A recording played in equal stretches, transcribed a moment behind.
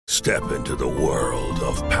Step into the world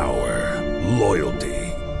of power, loyalty,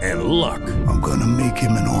 and luck. I'm gonna make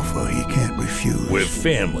him an offer he can't refuse. With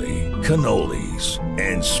family, cannolis,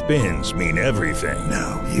 and spins mean everything.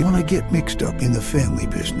 Now, you wanna get mixed up in the family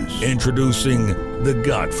business. Introducing The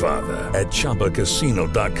Godfather at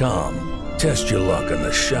ChumbaCasino.com. Test your luck in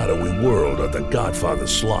the shadowy world of The Godfather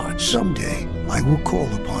slot. Someday, I will call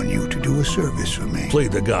upon you to do a service for me. Play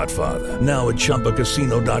The Godfather now at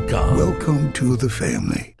ChumbaCasino.com. Welcome to the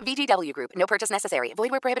family. VGW Group. No purchase necessary. Void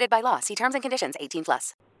where prohibited by law. See terms and conditions.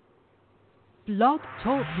 18+. Blog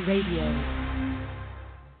Talk Radio.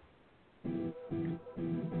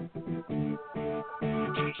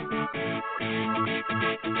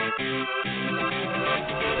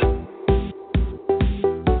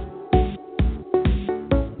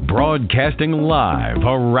 Broadcasting live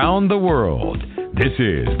around the world, this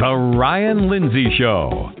is The Ryan Lindsay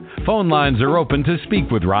Show. Phone lines are open to speak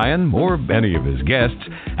with Ryan or any of his guests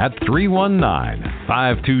at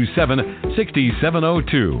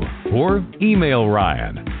 319-527-6702 or email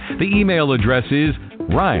Ryan. The email address is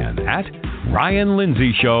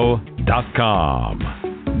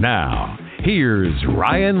ryan@ryanlindsayshow.com. Now, here's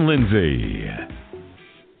Ryan Lindsay.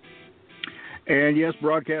 And yes,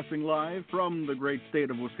 broadcasting live from the great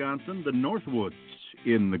state of Wisconsin, the Northwoods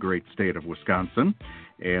in the great state of Wisconsin.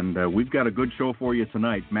 And we've got a good show for you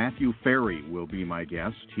tonight. Matthew Ferry will be my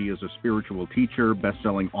guest. He is a spiritual teacher,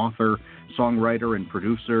 best-selling author, songwriter, and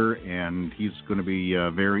producer, and he's going to be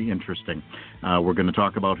very interesting. We're going to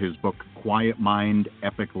talk about his book, Quiet Mind,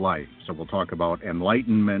 Epic Life. So we'll talk about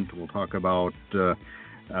enlightenment. We'll talk about the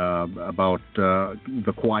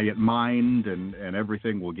quiet mind and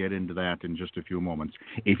everything. We'll get into that in just a few moments.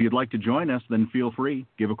 If you'd like to join us, then feel free.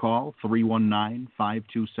 Give a call.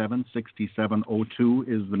 319-527-6702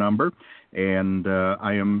 is the number. And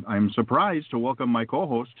I'm surprised to welcome my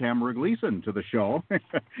co-host, Tamara Gleason, to the show.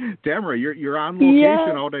 Tamara, you're on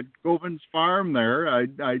location out at Govan's Farm there. I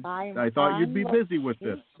thought you'd be busy with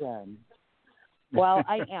this. Well,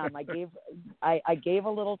 I am. I gave a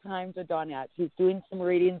little time to Dawnette. She's doing some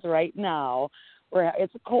readings right now.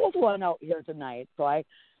 It's a cold one out here tonight, so I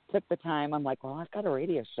took the time. I'm like, well, I've got a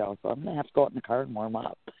radio show, so I'm going to have to go out in the car and warm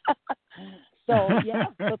up. So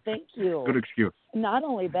thank you. Good excuse. Not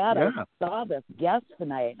only that, I saw this guest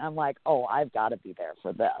tonight, and I'm like, oh, I've got to be there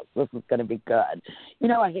for this. This is going to be good. You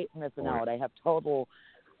know, I hate missing out. I have total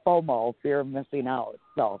FOMO, fear of missing out.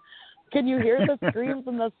 So can you hear the screams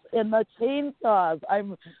in the chainsaws?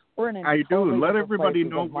 We're in I do. Let everybody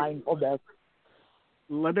know. Mindfulness.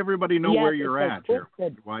 Let everybody know where you're at here.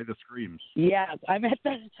 Why the screams? Yes, I'm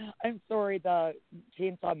sorry, the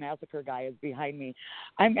Chainsaw Massacre guy is behind me.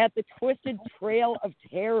 I'm at the Twisted Trail of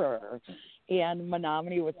Terror in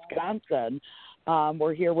Menominee, Wisconsin.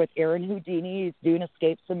 We're here with Aaron Houdini. He's doing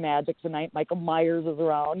Escapes and Magic tonight. Michael Myers is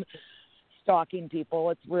around, stalking people.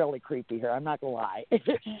 It's really creepy here, I'm not going to lie.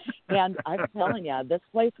 And I'm telling you, this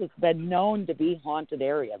place has been known to be haunted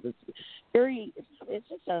area. It's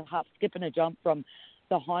just a hop, skip, and a jump from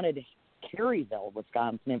the haunted Caryville,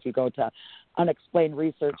 Wisconsin. If you go to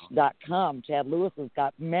unexplainedresearch.com, Chad Lewis has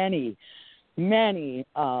got many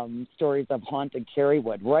stories of haunted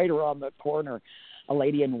Carywood right around the corner. A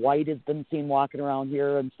lady in white has been seen walking around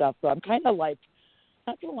here and stuff. So I'm kind of like,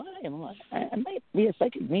 not gonna lie, I might be a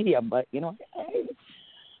psychic medium, but you know,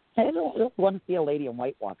 I don't really want to see a lady in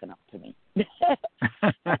white walking up to me.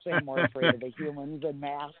 Actually, I'm more afraid of the humans and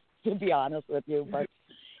masks, to be honest with you. But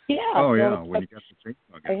yeah, when you got the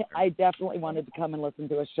chainsaw. I definitely wanted to come and listen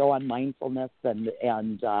to a show on mindfulness, and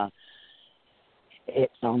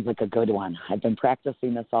it sounds like a good one. I've been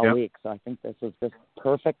practicing this all week, so I think this is just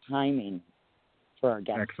perfect timing for our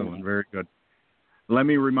guest. Excellent, tonight. Very good. Let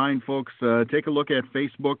me remind folks, take a look at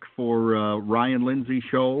Facebook for Ryan Lindsay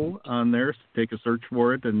Show on there. Take a search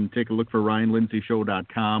for it and take a look for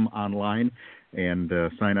RyanLindsayShow.com online and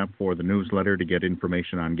sign up for the newsletter to get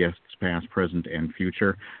information on guests past, present, and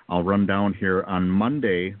future. I'll run down here on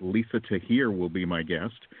Monday. Lisa Tahir will be my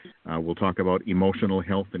guest. We'll talk about emotional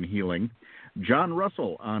health and healing. John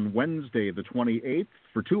Russell on Wednesday, the 28th,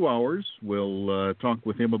 for 2 hours. We'll talk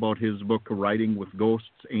with him about his book, Writing with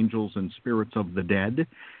Ghosts, Angels, and Spirits of the Dead.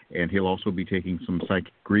 And he'll also be taking some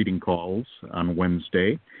psychic reading calls on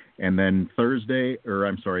Wednesday. And then Friday,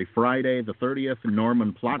 the 30th,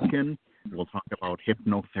 Norman Plotkin. We'll talk about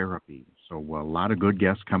hypnotherapy. So a lot of good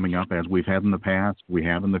guests coming up, as we've had in the past, we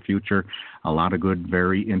have in the future. A lot of good,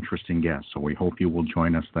 very interesting guests. So we hope you will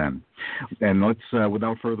join us then. And let's,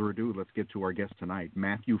 without further ado, let's get to our guest tonight,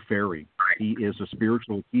 Matthew Ferry. He is a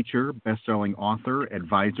spiritual teacher, best-selling author,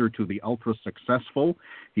 advisor to the ultra-successful.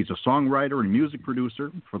 He's a songwriter and music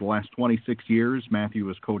producer. For the last 26 years, Matthew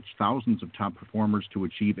has coached thousands of top performers to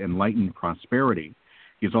achieve enlightened prosperity.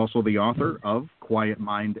 He's also the author of Quiet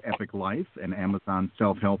Mind, Epic Life, an Amazon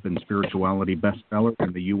self-help and spirituality bestseller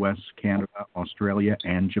in the U.S., Canada, Australia,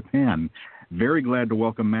 and Japan. Very glad to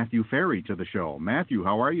welcome Matthew Ferry to the show. Matthew,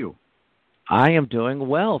 how are you? I am doing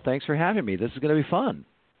well. Thanks for having me. This is going to be fun.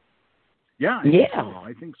 Yeah, I think so.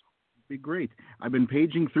 I think so. It'd be great. I've been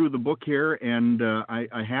paging through the book here, and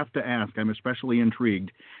I have to ask, I'm especially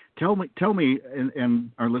intrigued. Tell me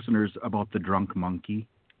and our listeners about the drunk monkey.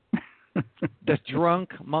 The drunk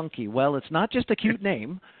monkey. Well, it's not just a cute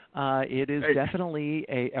name. It is definitely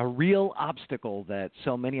a real obstacle that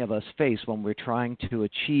so many of us face when we're trying to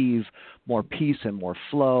achieve more peace and more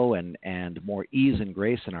flow and more ease and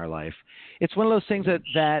grace in our life. It's one of those things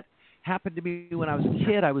that happened to me when I was a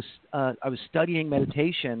kid. I was studying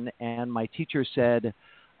meditation, and my teacher said,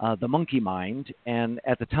 the monkey mind, and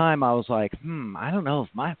at the time I was like, I don't know if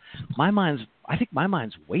I think my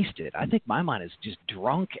mind's wasted. I think my mind is just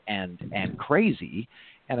drunk and crazy,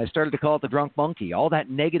 and I started to call it the drunk monkey, all that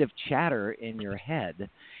negative chatter in your head,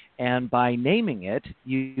 and by naming it,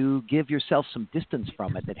 you give yourself some distance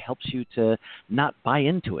from it that helps you to not buy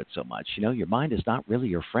into it so much. You know, your mind is not really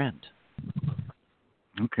your friend.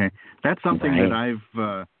 Okay, that's something that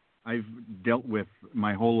I've dealt with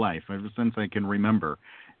my whole life, ever since I can remember,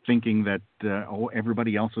 thinking that,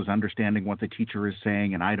 everybody else is understanding what the teacher is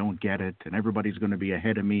saying and I don't get it, and everybody's going to be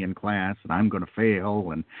ahead of me in class and I'm going to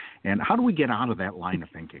fail. And how do we get out of that line of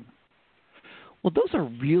thinking? Well, those are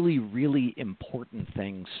really, really important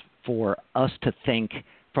things for us to think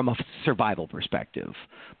from a survival perspective.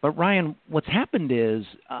 But Ryan, what's happened is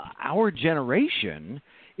our generation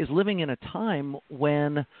is living in a time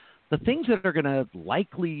when the things that are going to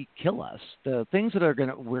likely kill us, the things that are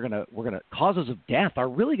we're going to causes of death, are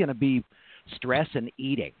really going to be stress and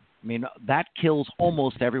eating. I mean, that kills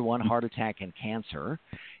almost everyone, heart attack and cancer.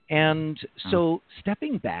 And so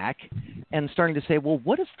stepping back and starting to say, well,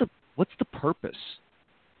 what's the purpose?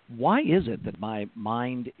 Why is it that my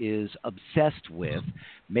mind is obsessed with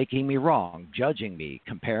making me wrong, judging me,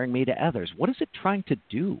 comparing me to others? What is it trying to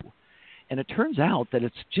do? And it turns out that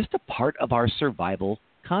it's just a part of our survival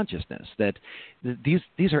consciousness, that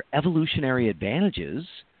these are evolutionary advantages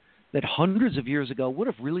that hundreds of years ago would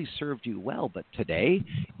have really served you well. But today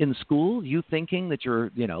in school, you thinking that you're,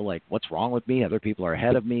 like, what's wrong with me? Other people are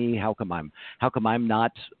ahead of me. How come I'm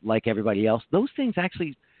not like everybody else? Those things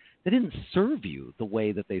actually, they didn't serve you the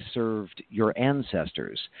way that they served your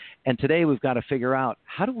ancestors. And today we've got to figure out,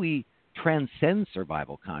 how do we transcend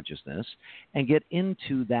survival consciousness and get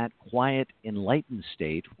into that quiet, enlightened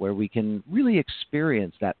state where we can really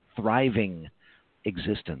experience that thriving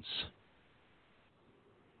existence?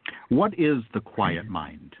 What is the quiet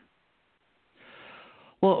mind?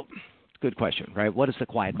 Well, good question, right? What is the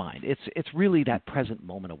quiet mind? It's really that present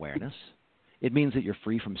moment awareness. It means that you're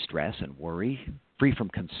free from stress and worry, free from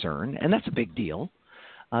concern, and that's a big deal.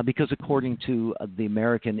 Because according to the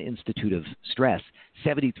American Institute of Stress,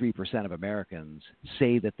 73% of Americans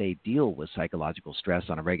say that they deal with psychological stress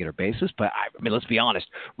on a regular basis. But I mean, let's be honest,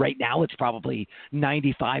 right now it's probably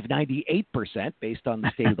 95, 98% based on the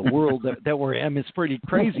state of the world that we're in. It's pretty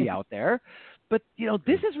crazy out there. But,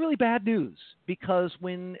 this is really bad news, because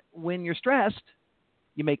when you're stressed,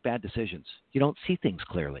 you make bad decisions. You don't see things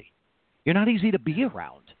clearly. You're not easy to be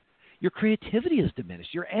around. Your creativity is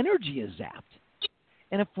diminished. Your energy is zapped.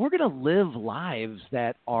 And if we're going to live lives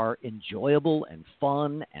that are enjoyable and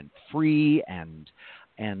fun and free and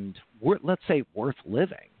let's say worth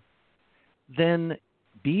living, then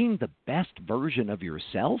being the best version of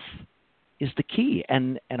yourself is the key.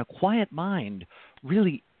 And a quiet mind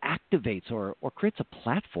really activates or creates a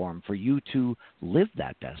platform for you to live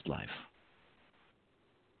that best life.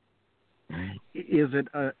 Is it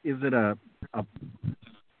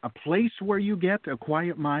a place where you get a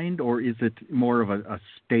quiet mind, or is it more of a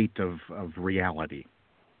state of reality?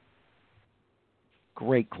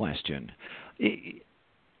 Great question.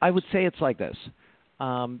 I would say it's like this.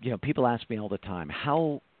 People ask me all the time,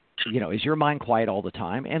 how, is your mind quiet all the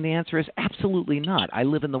time? And the answer is absolutely not. I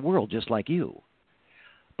live in the world just like you.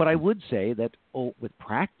 But I would say that with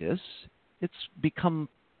practice, it's become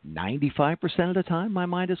 95% of the time my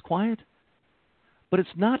mind is quiet. But it's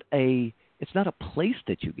not a place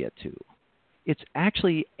that you get to. It's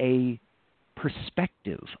actually a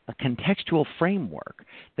perspective, a contextual framework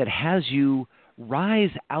that has you rise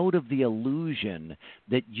out of the illusion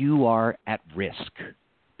that you are at risk.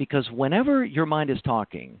 Because whenever your mind is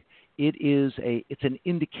talking, it's an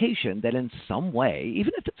indication that in some way,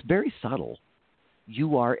 even if it's very subtle,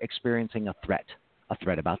 you are experiencing a threat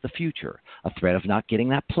about the future, a threat of not getting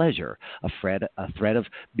that pleasure, a threat of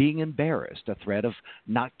being embarrassed, a threat of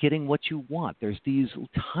not getting what you want. There's these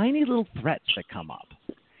tiny little threats that come up.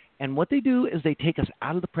 And what they do is they take us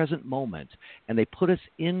out of the present moment and they put us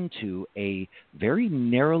into a very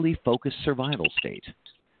narrowly focused survival state.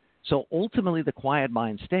 So ultimately, the quiet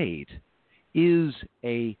mind state is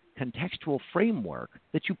a contextual framework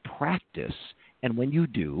that you practice. And when you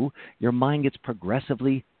do, your mind gets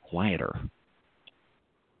progressively quieter.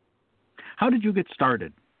 How did you get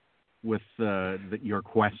started with your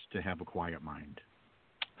quest to have a quiet mind?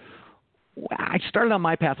 I started on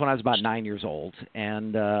my path when I was about 9 years old,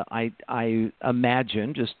 and I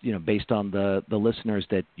imagine, just based on the listeners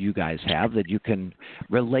that you guys have, that you can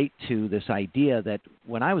relate to this idea that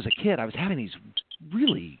when I was a kid, I was having these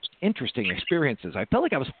really interesting experiences. I felt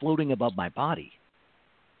like I was floating above my body,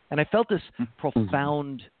 and I felt this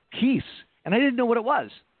profound peace, and I didn't know what it was.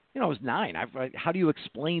 I was 9. How do you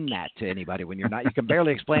explain that to anybody when you're not? You can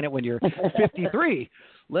barely explain it when you're 53,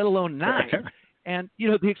 let alone 9. And,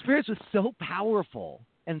 the experience was so powerful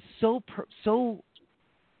and so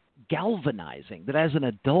galvanizing that as an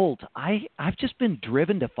adult, I've just been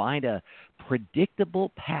driven to find a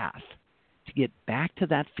predictable path to get back to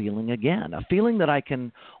that feeling again, a feeling that I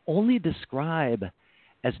can only describe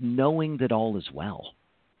as knowing that all is well.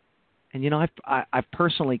 And, I've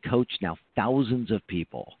personally coached now thousands of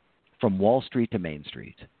people from Wall Street to Main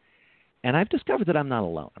Street. And I've discovered that I'm not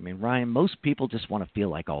alone. I mean, Ryan, most people just want to feel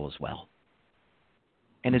like all is well.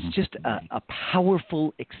 And it's just a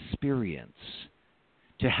powerful experience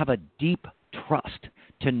to have a deep trust,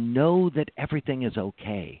 to know that everything is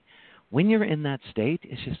okay. When you're in that state,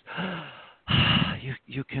 it's just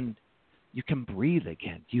you can breathe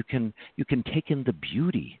again. You can take in the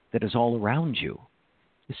beauty that is all around you.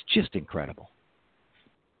 It's just incredible.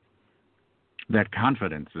 That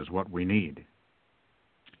confidence is what we need.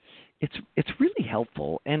 It's really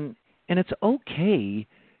helpful, and it's okay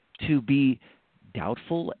to be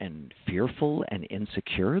doubtful and fearful and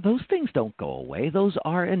insecure. Those things don't go away. Those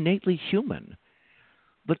are innately human.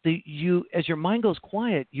 But as your mind goes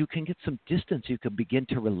quiet, you can get some distance. You can begin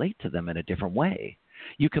to relate to them in a different way.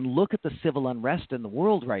 You can look at the civil unrest in the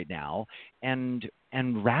world right now, and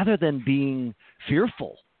rather than being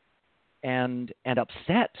fearful and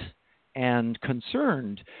upset and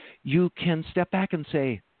concerned, you can step back and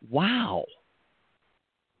say, wow,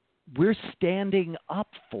 we're standing up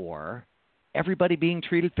for everybody being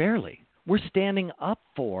treated fairly. We're standing up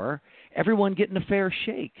for everyone getting a fair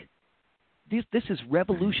shake. This is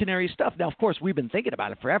revolutionary stuff. Now, of course, we've been thinking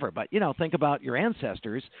about it forever, but, think about your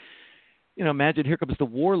ancestors. Imagine here comes the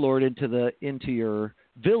warlord into your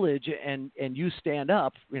village and you stand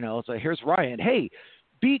up, so here's Ryan. Hey,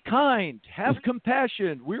 be kind, have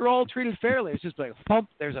compassion. We're all treated fairly. It's just like, thump,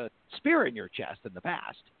 there's a spear in your chest in the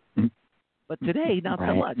past. But today, not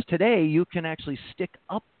so much. Today, you can actually stick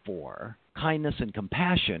up for kindness and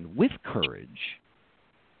compassion with courage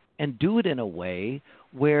and do it in a way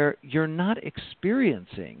where you're not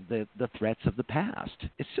experiencing the threats of the past.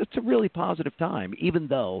 It's a really positive time, even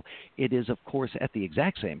though it is, of course, at the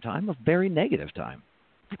exact same time, a very negative time.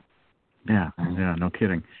 Yeah, no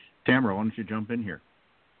kidding. Tamara, why don't you jump in here?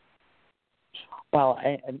 Well,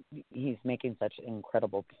 he's making such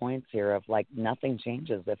incredible points here of like nothing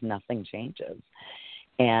changes if nothing changes.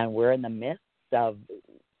 And we're in the midst of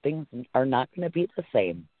things are not going to be the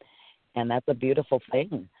same. And that's a beautiful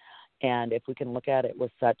thing. And if we can look at it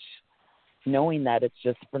with such knowing that it's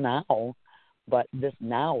just for now, but this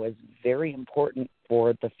now is very important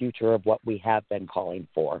for the future of what we have been calling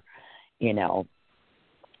for,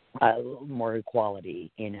 more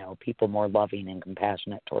equality, people more loving and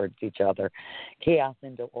compassionate towards each other, chaos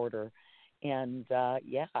into order. And,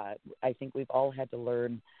 I think we've all had to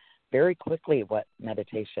learn very quickly what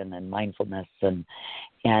meditation and mindfulness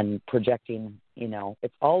and projecting,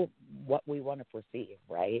 it's all what we want to perceive,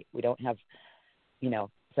 right? We don't have,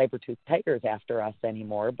 saber-toothed tigers after us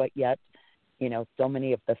anymore, but yet, so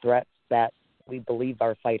many of the threats that we believe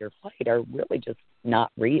are fight or flight are really just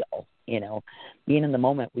not real. Being in the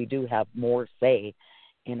moment, we do have more say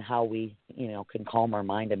in how we, can calm our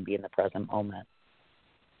mind and be in the present moment.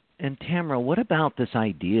 And Tamara, what about this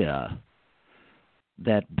idea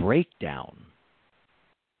that breakdown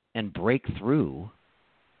and breakthrough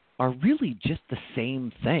are really just the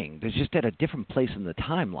same thing? They're just at a different place in the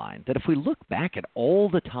timeline. That if we look back at all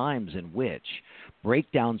the times in which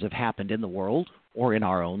breakdowns have happened in the world or in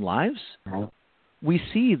our own lives, we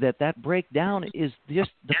see that breakdown is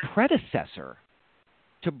just the predecessor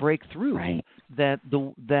to break through Right.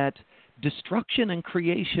 that destruction and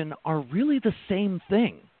creation are really the same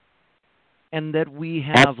thing, and that we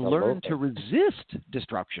have learned to resist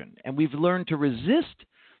destruction, and we've learned to resist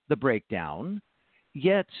the breakdown.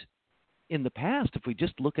 Yet, in the past, if we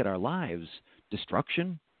just look at our lives,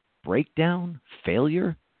 destruction, breakdown,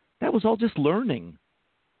 failure, that was all just learning.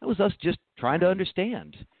 That was us just trying to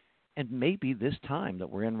understand. And maybe this time that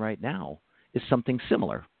we're in right now is something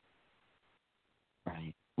similar.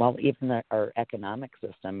 Right. Well, even our economic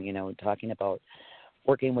system, talking about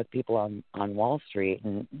working with people on Wall Street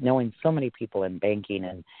and knowing so many people in banking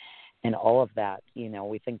and all of that,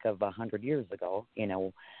 we think of 100 years ago,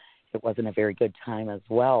 it wasn't a very good time as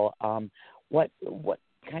well. What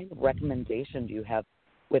kind of recommendation do you have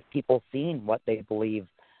with people seeing what they believe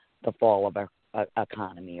the fall of our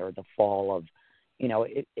economy or the fall of,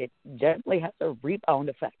 it generally has a rebound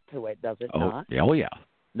effect to it, does it not? Oh, yeah.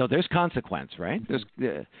 No, there's consequence, right?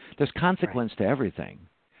 There's consequence to everything.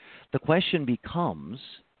 The question becomes,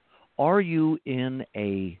 are you in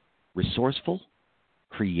a resourceful,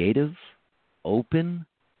 creative, open,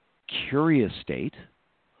 curious state,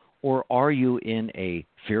 or are you in a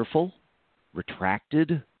fearful,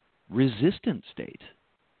 retracted, resistant state?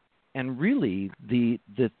 And really,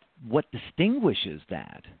 what distinguishes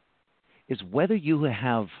that is whether you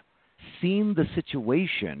have seen the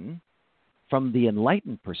situation from the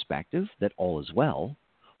enlightened perspective, that all is well,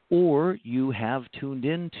 or you have tuned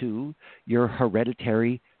into your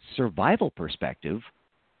hereditary survival perspective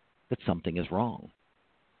that something is wrong.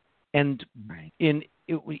 And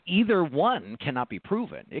either one cannot be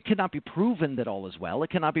proven. It cannot be proven that all is well. It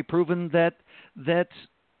cannot be proven that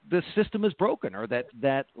the system is broken or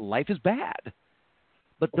that life is bad.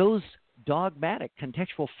 But those dogmatic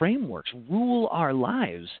contextual frameworks rule our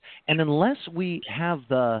lives, and unless we have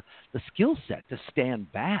the skill set to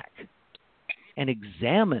stand back and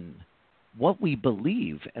examine what we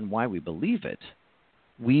believe and why we believe it,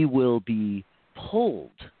 we will be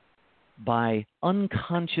pulled by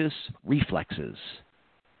unconscious reflexes.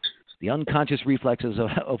 The unconscious reflexes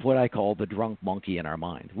of what I call the drunk monkey in our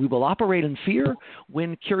mind. We will operate in fear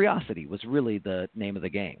when curiosity was really the name of the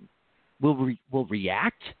game. We'll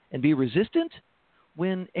react and be resistant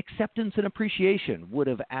when acceptance and appreciation would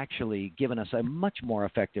have actually given us a much more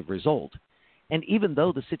effective result. And even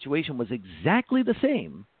though the situation was exactly the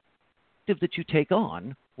same, the that you take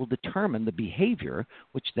on will determine the behavior,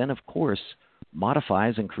 which then, of course,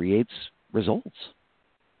 modifies and creates results.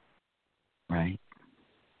 Right.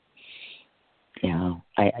 Yeah.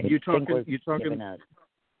 You talking?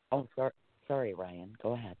 Sorry, Ryan.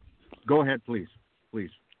 Go ahead. Go ahead, please.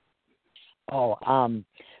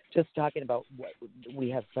 Just talking about what we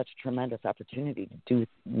have such tremendous opportunity to do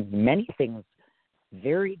many things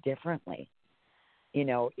very differently,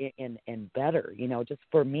 and better. Just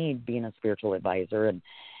for me, being a spiritual advisor and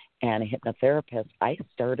a hypnotherapist, I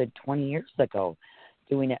started 20 years ago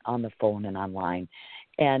doing it on the phone and online,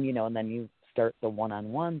 and and then you start the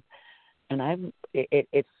one-on-ones, and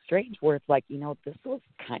it's strange where it's like, this was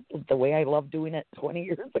kind of the way I loved doing it 20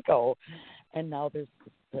 years ago, and now there's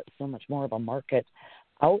so much more of a market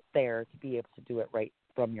out there to be able to do it right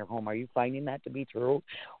from your home. Are you finding that to be true?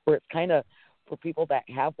 Where it's kind of for people that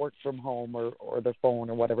have worked from home or their phone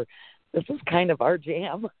or whatever, this is kind of our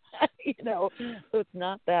jam, so it's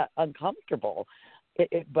not that uncomfortable.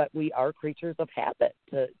 But we are creatures of habit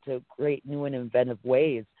to create new and inventive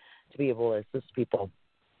ways to be able to assist people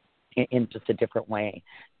in just a different way.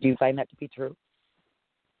 Do you find that to be true?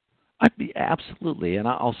 Absolutely, and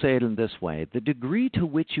I'll say it in this way. The degree to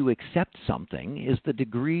which you accept something is the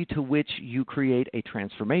degree to which you create a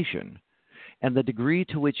transformation. And the degree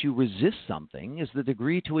to which you resist something is the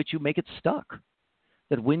degree to which you make it stuck.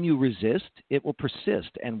 That when you resist, it will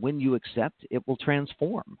persist, and when you accept, it will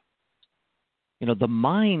transform. The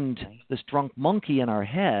mind, this drunk monkey in our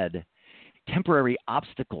head, temporary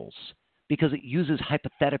obstacles, because it uses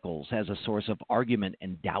hypotheticals as a source of argument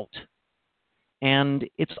and doubt. And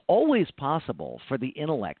it's always possible for the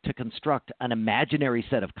intellect to construct an imaginary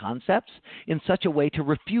set of concepts in such a way to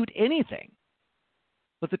refute anything.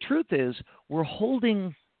 But the truth is, we're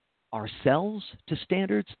holding ourselves to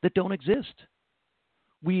standards that don't exist.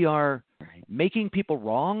 We are making people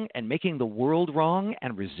wrong and making the world wrong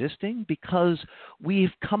and resisting because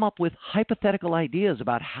we've come up with hypothetical ideas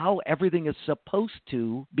about how everything is supposed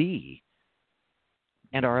to be.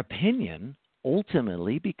 And our opinion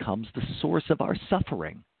ultimately becomes the source of our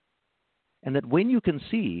suffering. And that when you can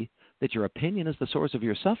see that your opinion is the source of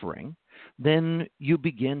your suffering, then you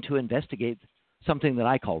begin to investigate something that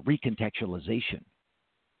I call recontextualization,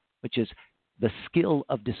 which is the skill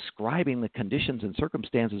of describing the conditions and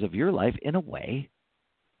circumstances of your life in a way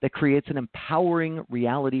that creates an empowering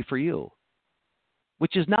reality for you,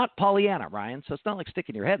 which is not Pollyanna, Ryan. So it's not like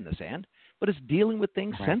sticking your head in the sand, but it's dealing with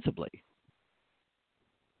things sensibly.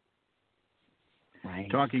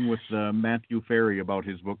 Right. Talking with Matthew Ferry about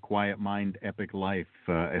his book, Quiet Mind, Epic Life,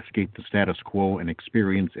 Escape the Status Quo and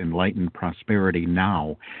Experience Enlightened Prosperity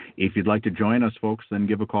Now. If you'd like to join us, folks, then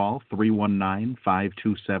give a call,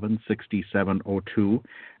 319-527-6702.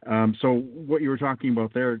 So what you were talking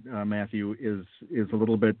about there, Matthew, is a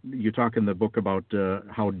little bit, you talk in the book about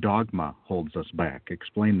how dogma holds us back.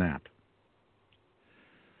 Explain that.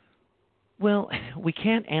 Well, we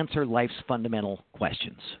can't answer life's fundamental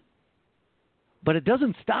questions. But it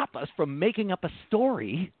doesn't stop us from making up a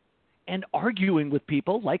story and arguing with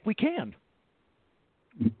people like we can.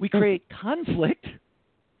 We create conflict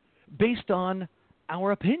based on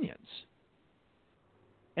our opinions.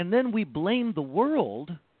 And then we blame the world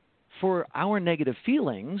for our negative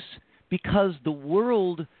feelings because the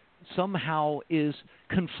world somehow is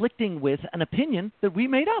conflicting with an opinion that we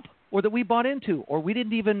made up or that we bought into or we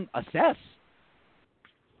didn't even assess.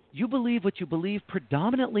 You believe what you believe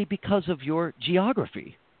predominantly because of your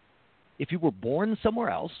geography. If you were born somewhere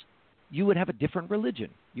else, you would have a different religion.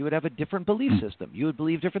 You would have a different belief system. You would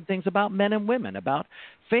believe different things about men and women, about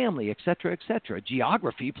family, et cetera, et cetera.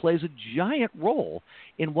 Geography plays a giant role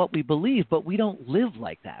in what we believe, but we don't live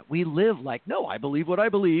like that. We live like, no, I believe what I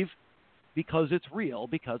believe because it's real,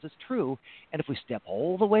 because it's true. And if we step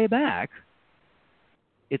all the way back,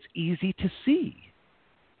 it's easy to see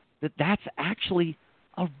that that's actually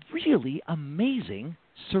a really amazing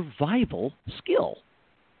survival skill.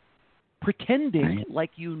 Pretending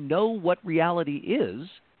like you know what reality is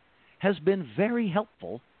has been very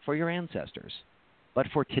helpful for your ancestors. But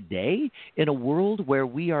for today, in a world where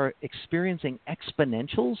we are experiencing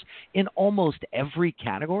exponentials in almost every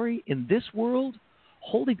category, in this world,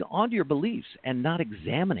 holding on to your beliefs and not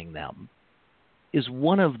examining them is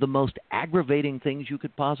one of the most aggravating things you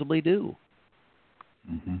could possibly do.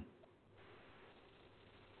 Mm-hmm.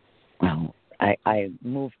 Well, I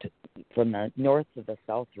moved from the north to the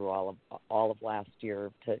south through all of last year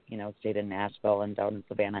to, stayed in Nashville and down in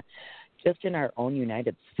Savannah, just in our own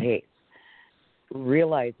United States,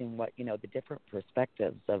 realizing what, the different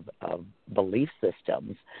perspectives of belief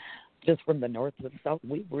systems, just from the north to the south.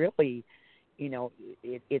 We really,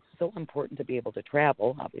 it's so important to be able to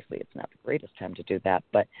travel. Obviously, it's not the greatest time to do that,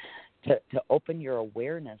 but to open your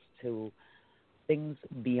awareness to things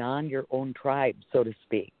beyond your own tribe, so to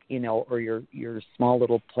speak, or your small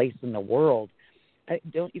little place in the world.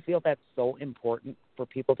 Don't you feel that's so important for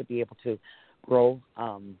people to be able to grow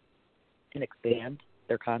and expand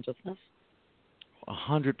their consciousness?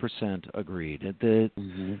 100% agreed.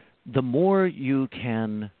 The more you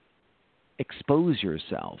can expose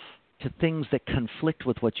yourself to things that conflict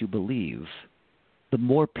with what you believe, the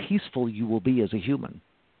more peaceful you will be as a human.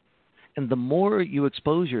 And the more you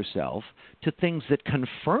expose yourself to things that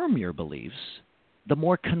confirm your beliefs, the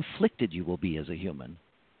more conflicted you will be as a human.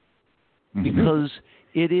 Mm-hmm. Because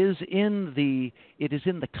it is in the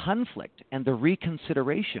conflict and the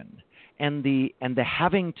reconsideration and the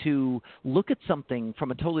having to look at something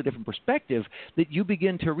from a totally different perspective that you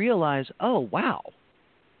begin to realize, oh, wow,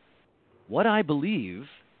 what I believe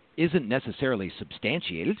isn't necessarily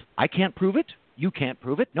substantiated. I can't prove it. You can't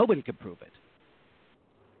prove it. Nobody can prove it.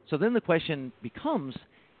 So then the question becomes,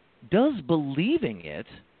 does believing it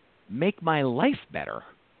make my life better?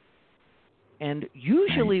 And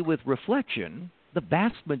usually with reflection, the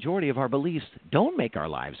vast majority of our beliefs don't make our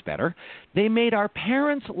lives better. They made our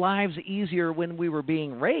parents' lives easier when we were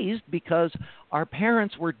being raised because our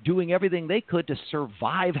parents were doing everything they could to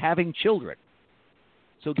survive having children.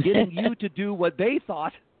 So getting you to do what they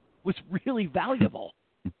thought was really valuable.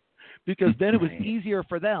 Because then it was easier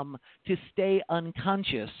for them to stay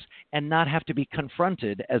unconscious and not have to be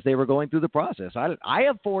confronted as they were going through the process. I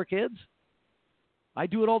have 4 kids. I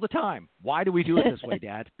do it all the time. Why do we do it this way,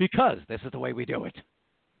 Dad? Because this is the way we do it.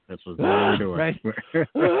 This is the way we do it. Right?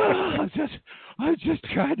 I'm just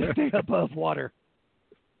trying to stay above water.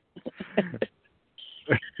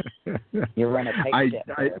 You run a tight ship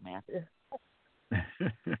there, Matthew.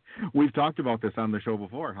 We've talked about this on the show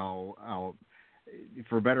before, how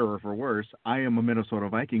for better or for worse, I am a Minnesota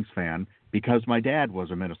Vikings fan because my dad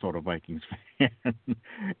was a Minnesota Vikings fan.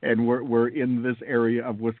 And we're in this area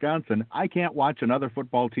of Wisconsin. I can't watch another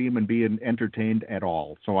football team and be entertained at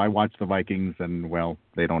all. So I watch the Vikings, and, well,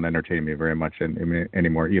 they don't entertain me very much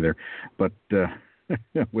anymore either. But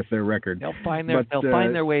with their record. They'll find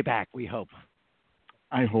their way back, we hope.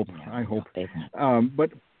 I hope.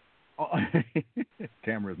 But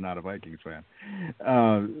Tamara's not a Vikings fan.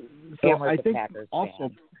 So I think also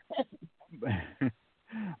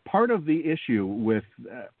part of the issue with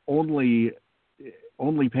only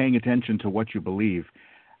paying attention to what you believe,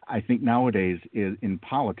 I think nowadays is in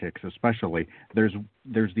politics especially, there's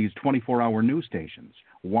these 24-hour news stations,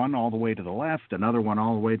 one all the way to the left, another one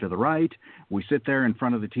all the way to the right. We sit there in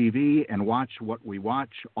front of the TV and watch what we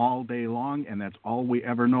watch all day long, and that's all we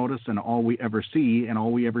ever notice and all we ever see and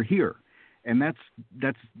all we ever hear. And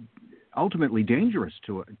that's ultimately dangerous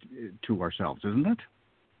to ourselves, isn't it?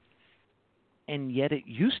 And yet it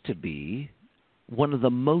used to be one of the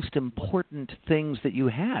most important things that you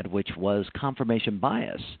had, which was confirmation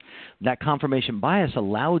bias. That confirmation bias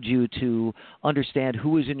allowed you to understand who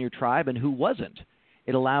was in your tribe and who wasn't.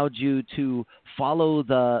 It allowed you to follow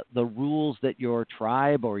the rules that your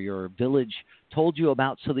tribe or your village told you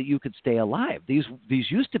about so that you could stay alive. These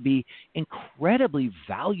used to be incredibly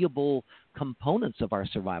valuable components of our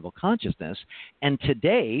survival consciousness, and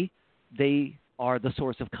today they are the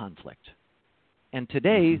source of conflict. And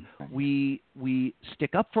today we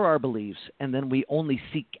stick up for our beliefs, and then we only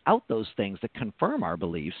seek out those things that confirm our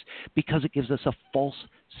beliefs because it gives us a false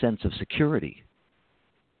sense of security.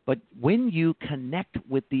 But when you connect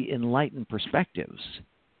with the enlightened perspectives,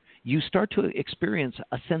 you start to experience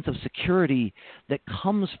a sense of security that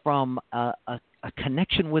comes from a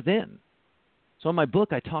connection within. So in my book,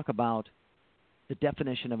 I talk about the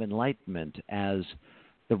definition of enlightenment as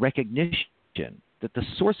the recognition that the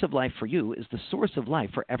source of life for you is the source of life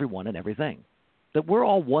for everyone and everything. That we're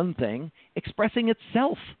all one thing expressing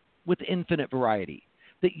itself with infinite variety.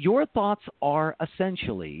 That your thoughts are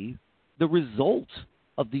essentially the result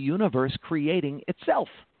of the universe creating itself.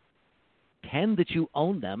 Pretend that you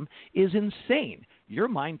own them is insane. Your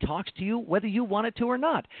mind talks to you whether you want it to or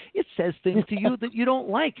not. It says things to you that you don't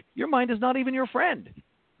like. Your mind is not even your friend.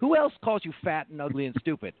 Who else calls you fat and ugly and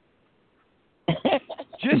stupid?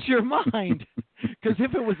 Just your mind. Because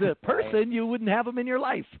if it was a person, you wouldn't have them in your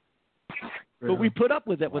life. But we put up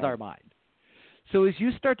with it with our mind. So as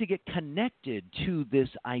you start to get connected to this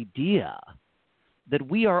idea that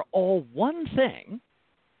we are all one thing,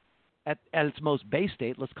 at its most base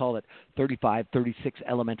state, let's call it 35, 36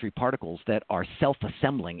 elementary particles that are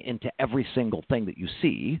self-assembling into every single thing that you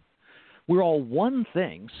see. We're all one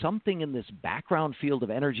thing, something in this background field of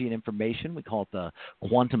energy and information. We call it the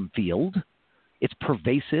quantum field. It's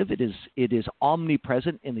pervasive. It is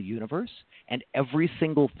omnipresent in the universe, and every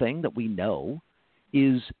single thing that we know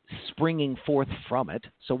is springing forth from it.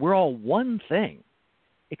 So we're all one thing,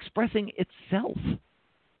 expressing itself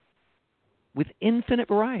with infinite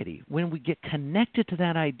variety. When we get connected to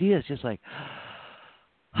that idea, it's just like,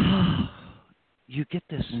 you get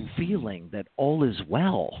this feeling that all is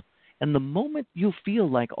well. And the moment you feel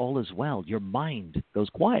like all is well, your mind goes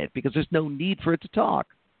quiet because there's no need for it to talk.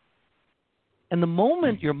 And the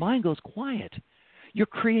moment your mind goes quiet, your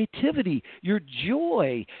creativity, your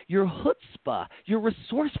joy, your chutzpah, your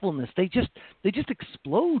resourcefulness, they just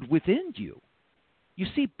explode within you. You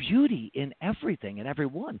see beauty in everything and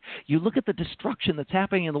everyone. You look at the destruction that's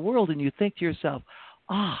happening in the world and you think to yourself,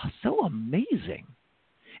 so amazing.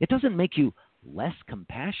 It doesn't make you less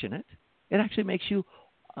compassionate. It actually makes you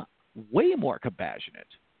way more compassionate.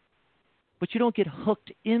 But you don't get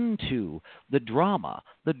hooked into the drama.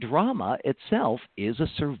 The drama itself is a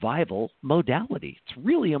survival modality. It's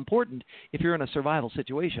really important if you're in a survival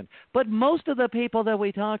situation. But most of the people that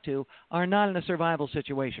we talk to are not in a survival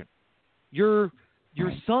situation. Your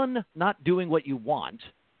son not doing what you want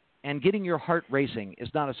and getting your heart racing is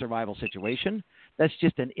not a survival situation. That's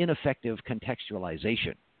just an ineffective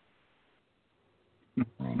contextualization.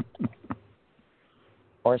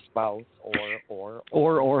 Or spouse, or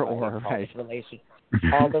right.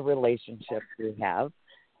 All the relationships we have,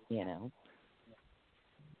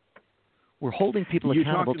 We're holding people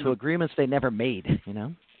accountable to agreements they never made,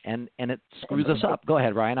 and it screws us up. Go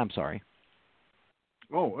ahead, Ryan. I'm sorry.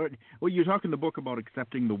 Oh, well, you talk in the book about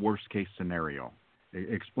accepting the worst case scenario.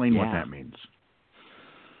 Explain what that means.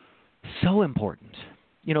 So important.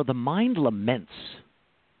 The mind laments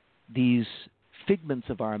these figments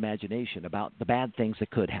of our imagination about the bad things that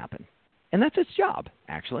could happen. And that's its job,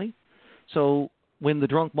 actually. So when the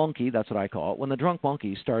drunk monkey, that's what I call it, when the drunk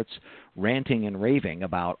monkey starts ranting and raving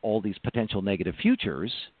about all these potential negative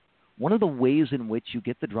futures, one of the ways in which you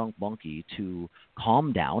get the drunk monkey to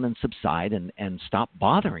calm down and subside and stop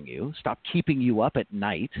bothering you, stop keeping you up at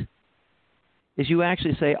night, is you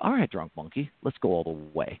actually say, all right, drunk monkey, let's go all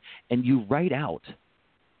the way. And you write out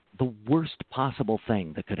the worst possible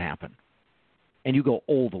thing that could happen. And you go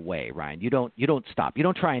all the way, Ryan. You don't stop. You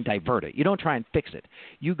don't try and divert it. You don't try and fix it.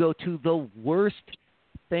 You go to the worst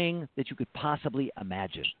thing that you could possibly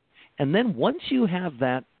imagine. And then once you have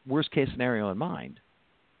that worst case scenario in mind,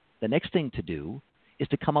 the next thing to do is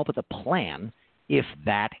to come up with a plan if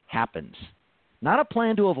that happens. Not a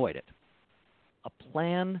plan to avoid it. A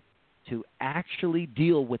plan to actually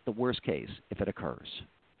deal with the worst case if it occurs.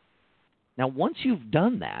 Now, once you've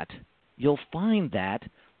done that, you'll find that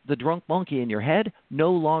the drunk monkey in your head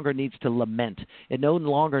no longer needs to lament. It no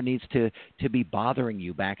longer needs to be bothering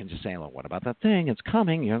you back and just saying, well, what about that thing? It's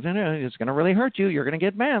coming. It's going to really hurt you. You're going to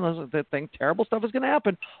get mad. That thing, terrible stuff is going to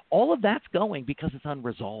happen. All of that's going because it's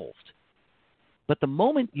unresolved. But the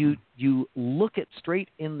moment you look it straight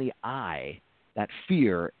in the eye, that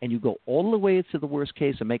fear, and you go all the way to the worst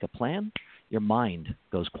case and make a plan, your mind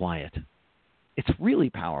goes quiet. It's really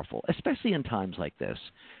powerful, especially in times like this,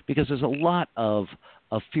 because there's a lot of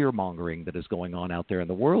fear-mongering that is going on out there in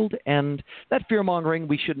the world, and that fear-mongering,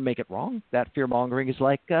 we shouldn't make it wrong. That fear-mongering is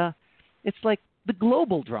it's like the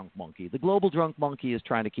global drunk monkey. The global drunk monkey is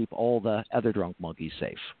trying to keep all the other drunk monkeys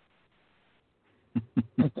safe.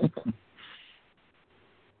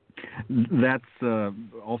 That's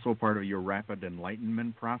also part of your Rapid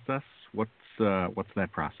Enlightenment Process. What's that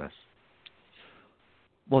process?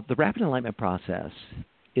 Well, the Rapid Enlightenment Process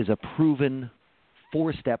is a proven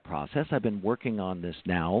 4-step process. I've been working on this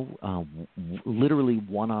now, literally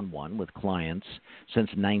one-on-one with clients since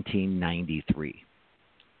 1993.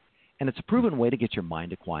 And it's a proven way to get your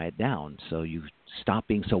mind to quiet down so you stop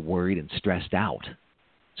being so worried and stressed out,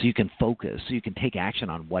 so you can focus, so you can take action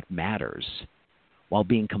on what matters while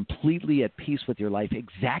being completely at peace with your life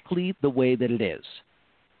exactly the way that it is.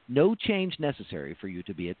 No change necessary for you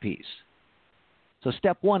to be at peace. So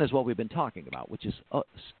step 1 is what we've been talking about, which is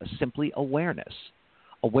simply awareness.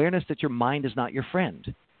 Awareness that your mind is not your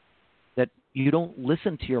friend, that you don't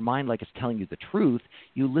listen to your mind like it's telling you the truth.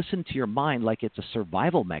 You listen to your mind like it's a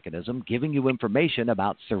survival mechanism giving you information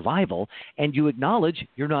about survival, and you acknowledge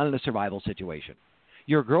you're not in a survival situation.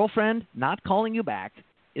 Your girlfriend not calling you back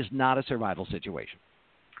is not a survival situation.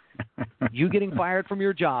 You getting fired from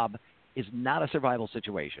your job is not a survival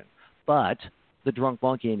situation. But the drunk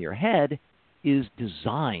monkey in your head is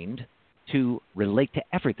designed to relate to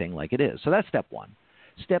everything like it is. So that's step 1.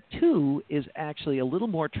 Step 2 is actually a little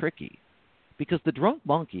more tricky because the drunk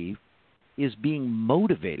monkey is being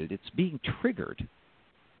motivated. It's being triggered.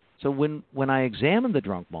 So when I examine the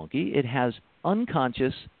drunk monkey, it has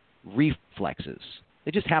unconscious reflexes.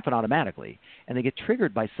 They just happen automatically, and they get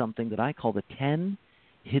triggered by something that I call the 10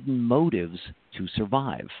 hidden motives to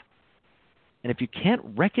survive. And if you can't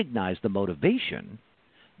recognize the motivation,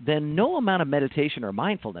 then no amount of meditation or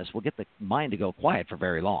mindfulness will get the mind to go quiet for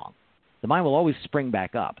very long. The mind will always spring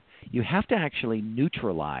back up. You have to actually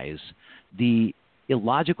neutralize the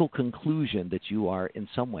illogical conclusion that you are in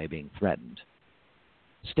some way being threatened.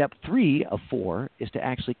 Step 3 of 4 is to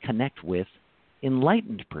actually connect with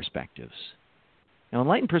enlightened perspectives. Now,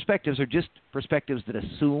 enlightened perspectives are just perspectives that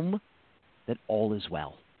assume that all is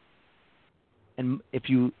well. And if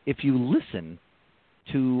you listen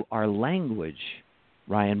to our language,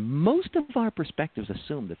 Ryan, most of our perspectives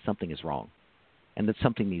assume that something is wrong and that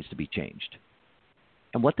something needs to be changed.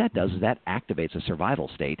 And what that does is that activates a survival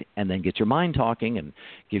state and then gets your mind talking and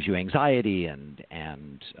gives you anxiety and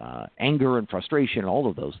anger and frustration and all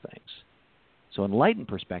of those things. So enlightened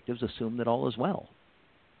perspectives assume that all is well.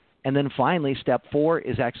 And then finally, step 4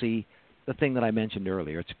 is actually the thing that I mentioned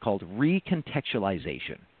earlier. It's called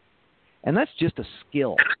recontextualization. And that's just a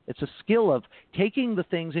skill. It's a skill of taking the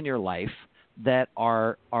things in your life that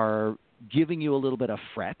are giving you a little bit of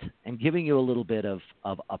fret and giving you a little bit of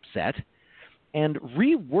upset and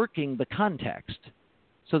reworking the context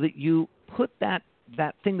so that you put that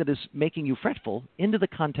thing that is making you fretful into the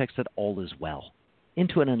context that all is well,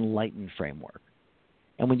 into an enlightened framework.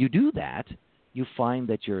 And when you do that, you find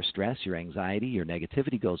that your stress, your anxiety, your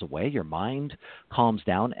negativity goes away, your mind calms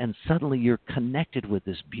down, and suddenly you're connected with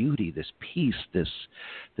this beauty, this peace, this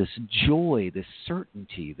joy, this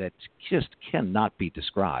certainty that just cannot be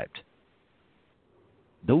described.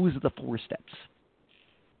 Those are the 4 steps.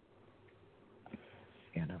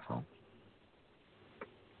 Beautiful.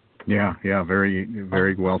 Yeah, very,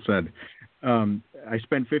 very well said. I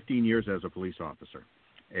spent 15 years as a police officer.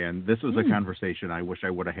 And this is a conversation I wish I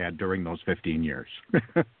would have had during those 15 years.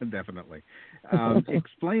 Definitely.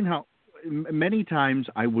 Explain how many times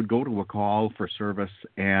I would go to a call for service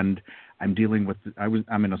and I'm dealing with,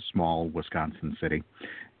 I'm in a small Wisconsin city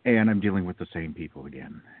and I'm dealing with the same people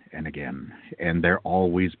again and again. And they're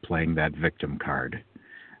always playing that victim card,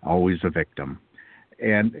 always a victim.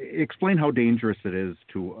 And explain how dangerous it is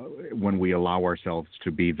to when we allow ourselves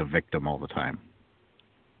to be the victim all the time.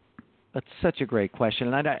 That's such a great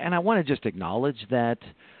question. And I want to just acknowledge that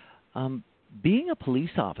being a police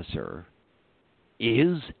officer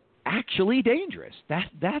is actually dangerous. That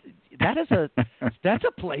is that's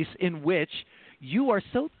a place in which you are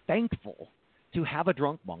so thankful to have a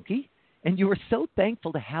drunk monkey, and you are so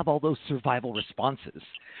thankful to have all those survival responses.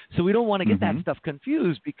 So we don't want to get that stuff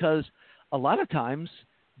confused, because a lot of times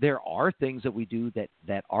there are things that we do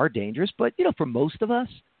that are dangerous, but for most of us,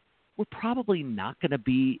 we're probably not going to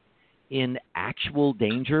be in actual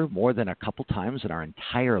danger more than a couple times in our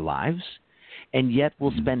entire lives, and yet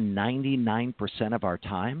we'll spend 99% of our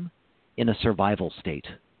time in a survival state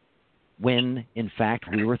when, in fact,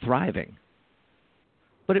 we were thriving.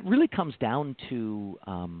 But it really comes down to,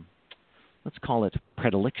 let's call it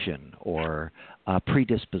predilection or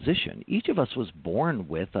predisposition. Each of us was born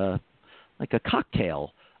with a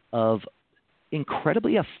cocktail of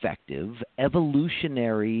incredibly effective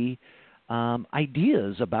evolutionary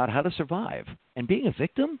ideas about how to survive. And being a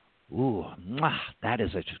victim, that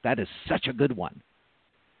is such a good one.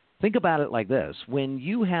 Think about it like this: when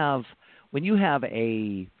you have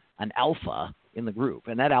an alpha in the group,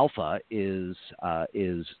 and that alpha is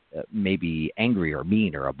maybe angry or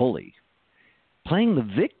mean or a bully, playing the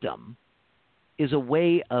victim is a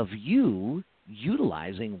way of you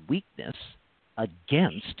utilizing weakness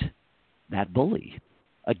against that bully,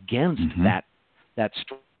 against that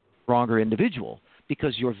stronger individual,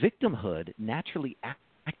 because your victimhood naturally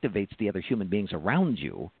activates the other human beings around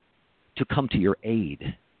you to come to your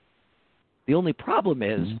aid. The only problem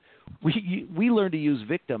is we learn to use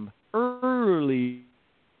victim early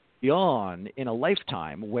on in a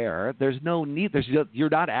lifetime where there's no need. You're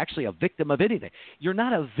not actually a victim of anything. You're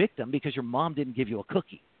not a victim because your mom didn't give you a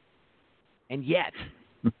cookie. And yet,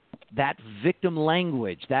 that victim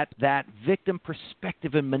language, that victim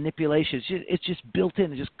perspective and manipulation, it's just built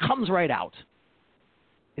in. It just comes right out.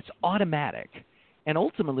 It's automatic. And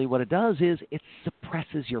ultimately what it does is it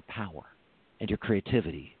suppresses your power and your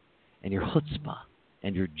creativity and your chutzpah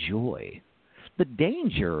and your joy. The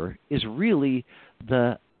danger is really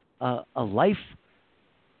a life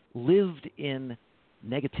lived in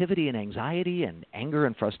negativity and anxiety and anger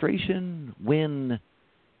and frustration when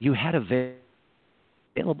you had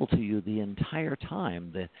available to you the entire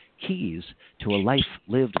time the keys to a life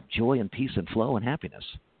lived of joy and peace and flow and happiness.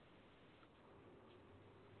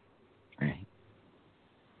 Right.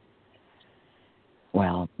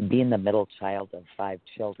 Well, being the middle child of 5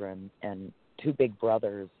 children and 2 big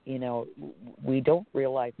brothers, we don't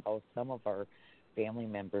realize how some of our family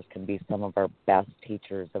members can be some of our best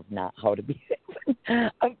teachers of not how to be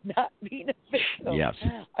of not being a victim. Yes.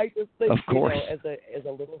 I just think, of course.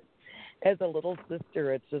 As a little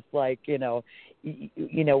sister, it's just like,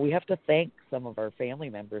 we have to thank some of our family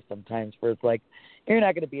members sometimes where it's like, you're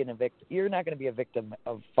not going to be a victim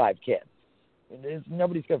of 5 kids.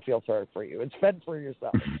 Nobody's going to feel sorry for you. It's fend for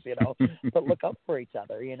yourself, but look up for each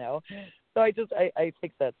other, So I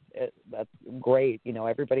think that's great.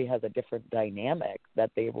 Everybody has a different dynamic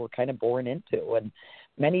that they were kind of born into, and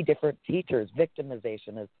many different teachers.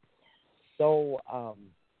 Victimization is so,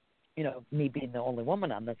 me being the only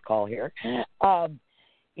woman on this call here,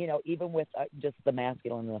 even with just the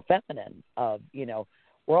masculine and the feminine of,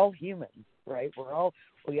 we're all humans, right?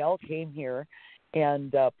 We all came here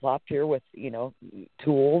and plopped here with,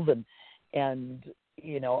 tools and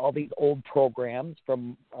all these old programs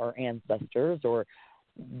from our ancestors, or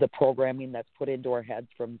the programming that's put into our heads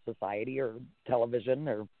from society or television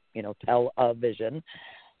or, television.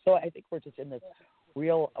 So I think we're just in this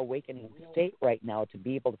real awakening state right now to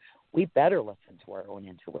be able to, we better listen to our own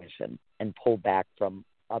intuition and pull back from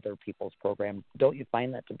other people's programs. Don't you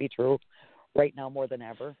find that to be true right now more than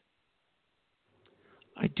ever?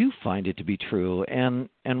 I do find it to be true, and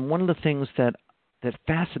one of the things that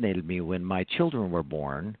fascinated me when my children were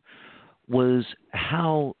born was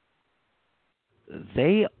how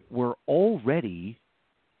they were already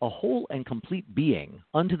a whole and complete being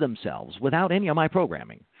unto themselves without any of my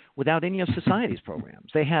programming, without any of society's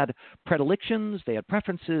programs. They had predilections, they had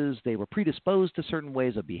preferences, they were predisposed to certain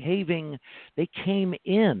ways of behaving. They came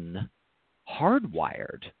in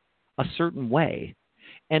hardwired a certain way.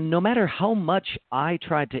 And no matter how much I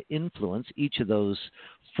tried to influence each of those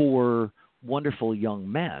 4 wonderful young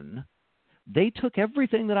men, they took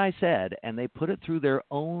everything that I said and they put it through their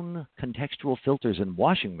own contextual filters and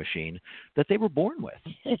washing machine that they were born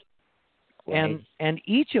with. Right. And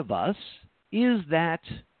each of us is that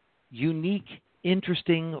unique,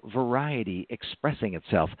 interesting variety expressing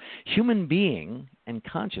itself. Human being and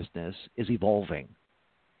consciousness is evolving.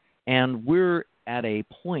 And we're at a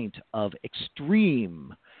point of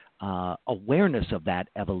extreme awareness of that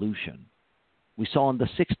evolution. We saw in the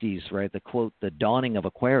 60s, right, the quote, the dawning of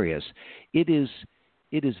Aquarius. It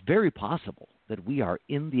is very possible that we are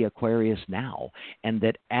in the Aquarius now, and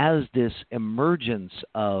that as this emergence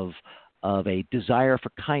of a desire for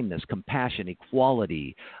kindness, compassion,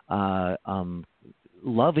 equality,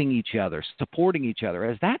 loving each other, supporting each other,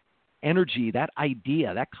 as that energy, that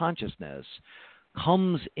idea, that consciousness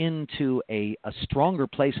comes into a stronger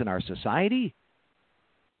place in our society,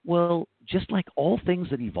 well, just like all things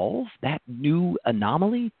that evolve, that new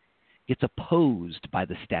anomaly gets opposed by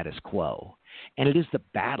the status quo. And it is the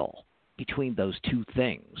battle between those two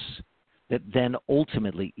things that then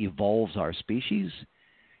ultimately evolves our species.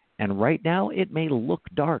 And right now, it may look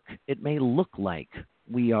dark. It may look like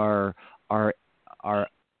we are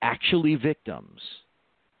actually victims.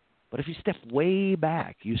 But if you step way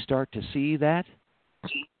back, you start to see that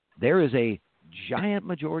there is a giant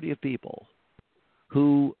majority of people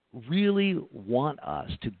who really want us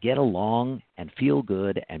to get along and feel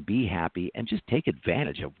good and be happy and just take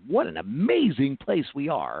advantage of what an amazing place we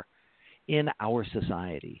are in our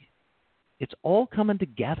society. It's all coming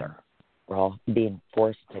together. We're all being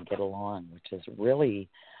forced to get along, which is really,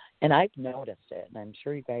 and I've noticed it, and I'm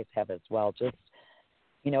sure you guys have as well, just,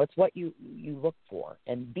 it's what you look for.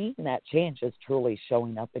 And being that change is truly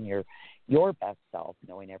showing up in your best self,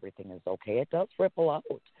 knowing everything is okay. It does ripple out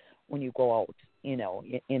when you go out,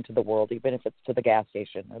 into the world, even if it's to the gas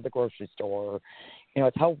station or the grocery store.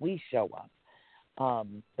 It's how we show up.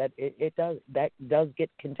 That does get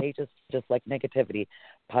contagious, just like negativity.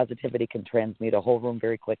 Positivity can transmute a whole room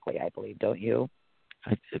very quickly, I believe, don't you?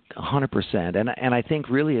 100%. And I think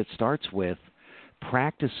really it starts with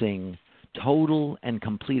practicing total and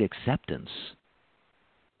complete acceptance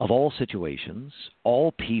of all situations,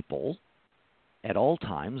 all people, at all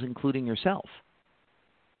times, including yourself.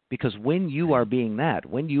 Because when you are being that,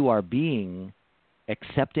 when you are being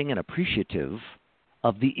accepting and appreciative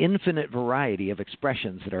of the infinite variety of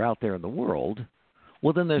expressions that are out there in the world,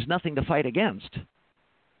 well, then there's nothing to fight against.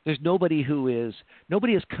 There's nobody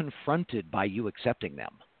is confronted by you accepting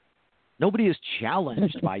them. Nobody is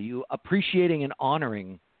challenged by you appreciating and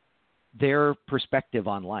honoring their perspective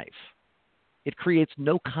on life. It creates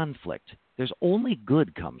no conflict. There's only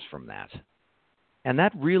good comes from that. And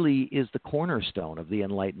that really is the cornerstone of the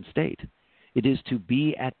enlightened state. It is to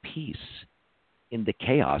be at peace in the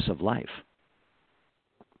chaos of life.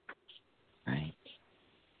 Right.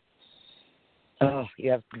 Oh,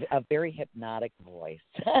 you have a very hypnotic voice.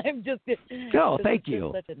 I'm just. Oh, thank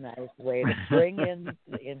you. Such a nice way to bring in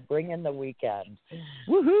the weekend.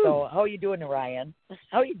 Woohoo! So, how are you doing, Ryan?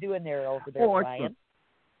 How are you doing there over there, Ryan?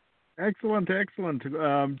 Excellent.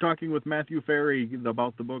 Talking with Matthew Ferry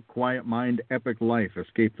about the book Quiet Mind, Epic Life,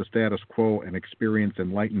 Escape the Status Quo and Experience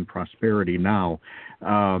Enlightened Prosperity Now.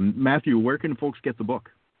 Matthew, where can folks get the book?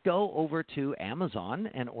 Go over to Amazon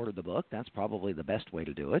and order the book. That's probably the best way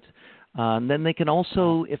to do it. Then they can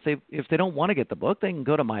also, if they don't want to get the book, they can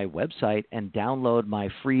go to my website and download my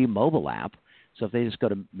free mobile app. So if they just go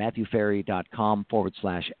to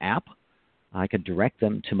matthewferry.com/app, I can direct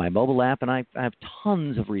them to my mobile app, and I have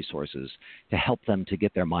tons of resources to help them to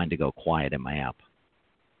get their mind to go quiet in my app.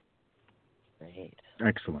 Great.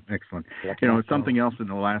 Excellent. It's something else in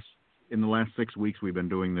the last 6 weeks we've been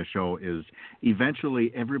doing this show is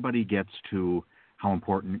eventually everybody gets to how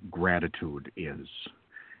important gratitude is.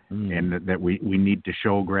 And that we need to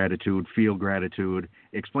show gratitude, feel gratitude.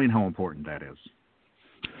 Explain how important that is.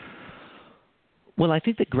 Well, I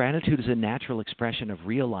think that gratitude is a natural expression of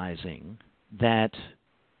realizing that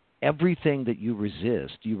everything that you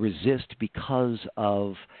resist because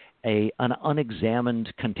of an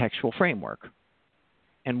unexamined contextual framework.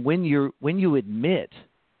 And when you admit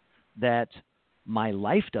that my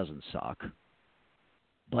life doesn't suck,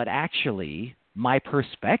 but actually my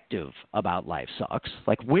perspective about life sucks,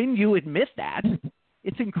 like when you admit that,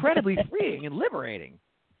 it's incredibly freeing and liberating.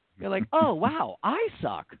 You're like, oh, wow, I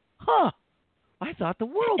suck. Huh. I thought the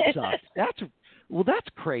world sucked. That's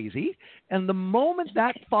crazy. And the moment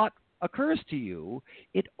that thought occurs to you,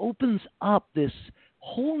 it opens up this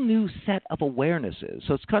whole new set of awarenesses.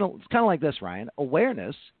 So it's kind of like this, Ryan.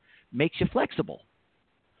 Awareness makes you flexible.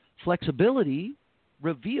 Flexibility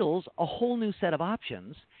reveals a whole new set of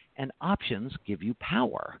options, and options give you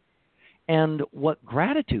power. And what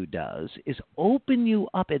gratitude does is open you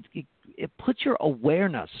up. It puts your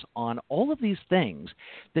awareness on all of these things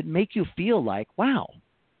that make you feel like, wow,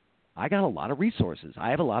 I got a lot of resources.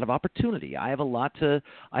 I have a lot of opportunity. I have a lot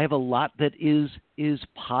that is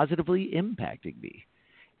positively impacting me.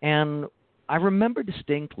 And I remember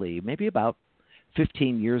distinctly, maybe about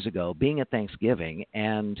 15 years ago, being at Thanksgiving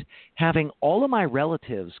and having all of my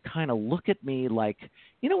relatives kind of look at me like,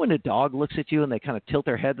 when a dog looks at you and they kind of tilt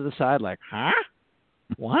their head to the side like, huh?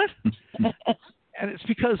 What? And it's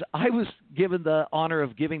because I was given the honor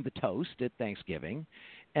of giving the toast at Thanksgiving,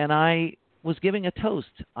 and I was giving a toast.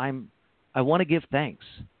 I want to give thanks.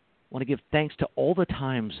 I want to give thanks to all the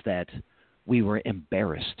times that we were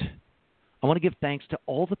embarrassed. I want to give thanks to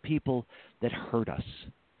all the people that hurt us.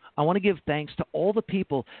 I want to give thanks to all the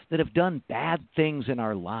people that have done bad things in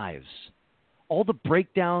our lives, all the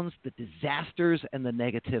breakdowns, the disasters, and the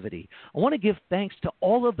negativity. I want to give thanks to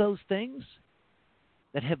all of those things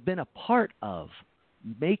that have been a part of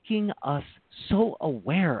making us so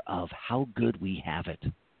aware of how good we have it.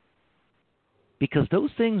 Because those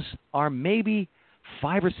things are maybe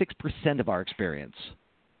 5 or 6% of our experience.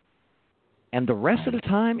 And the rest of the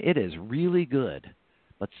time, it is really good.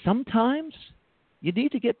 But sometimes you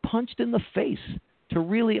need to get punched in the face to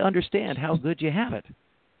really understand how good you have it.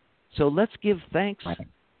 So let's give thanks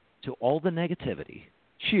to all the negativity.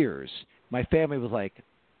 Cheers. My family was like,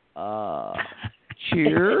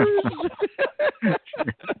 cheers?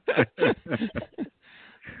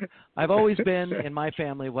 I've always been, in my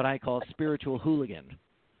family, what I call a spiritual hooligan.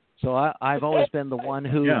 So I've always been the one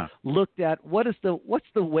who looked at what's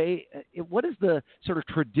the way, what is the sort of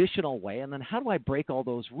traditional way, and then how do I break all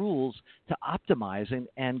those rules to optimize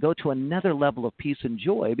and go to another level of peace and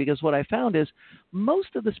joy? Because what I found is most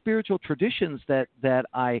of the spiritual traditions that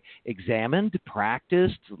I examined,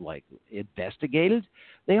 practiced, like investigated,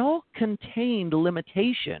 they all contained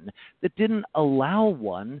limitation that didn't allow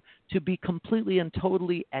one to be completely and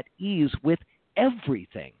totally at ease with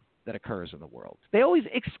everything that occurs in the world. They always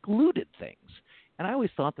excluded things. And I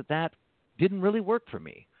always thought that didn't really work for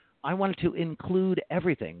me. I wanted to include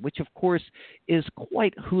everything, which of course is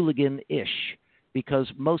quite hooligan-ish because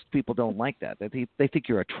most people don't like that. They think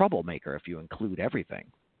you're a troublemaker if you include everything.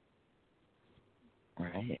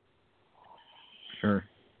 Right. Sure.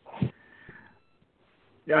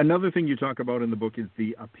 Yeah, another thing you talk about in the book is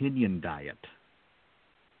the opinion diet.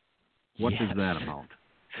 What is that about?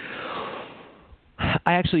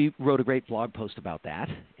 I actually wrote a great blog post about that,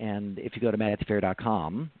 and if you go to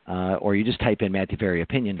MatthewFerry.com or you just type in Matthew Ferry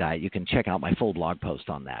Opinion Diet, you can check out my full blog post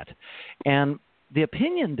on that. And the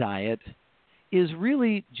opinion diet is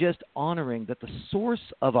really just honoring that the source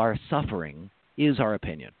of our suffering is our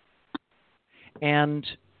opinion. And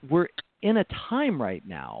we're in a time right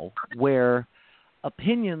now where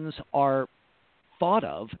opinions are thought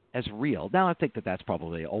of as real. Now, I think that's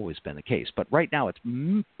probably always been the case, but right now it's,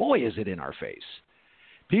 boy, is it in our face.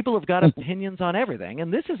 People have got opinions on everything,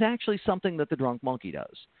 and this is actually something that the drunk monkey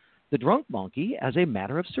does. The drunk monkey, as a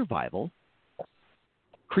matter of survival,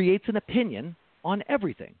 creates an opinion on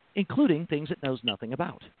everything, including things it knows nothing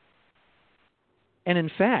about. And in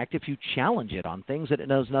fact, if you challenge it on things that it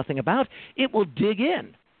knows nothing about, it will dig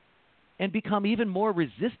in and become even more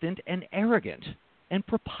resistant and arrogant and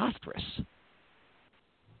preposterous.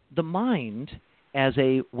 The mind, as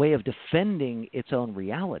a way of defending its own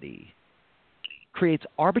reality, creates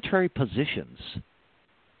arbitrary positions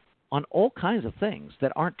on all kinds of things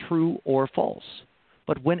that aren't true or false.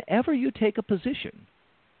 But whenever you take a position,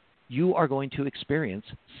 you are going to experience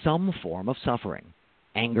some form of suffering.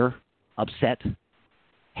 Anger, upset,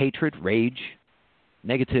 hatred, rage,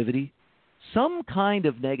 negativity. Some kind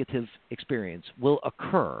of negative experience will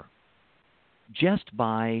occur just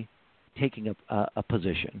by taking a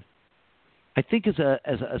position. I think as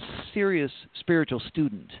a serious spiritual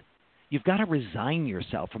student, you've got to resign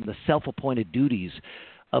yourself from the self-appointed duties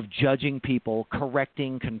of judging people,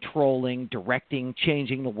 correcting, controlling, directing,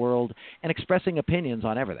 changing the world, and expressing opinions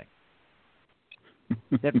on everything.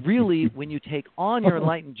 That really, when you take on your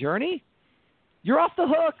enlightened journey, you're off the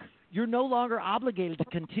hook. You're no longer obligated to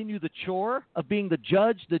continue the chore of being the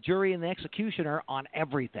judge, the jury, and the executioner on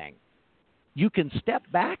everything. You can step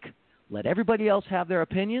back, let everybody else have their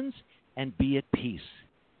opinions, and be at peace.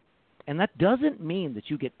 And that doesn't mean that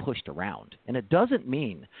you get pushed around, and it doesn't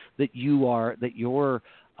mean that your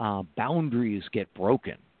boundaries get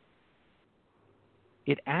broken.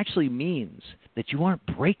 It actually means that you aren't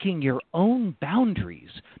breaking your own boundaries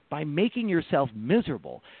by making yourself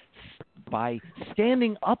miserable, by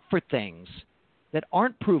standing up for things that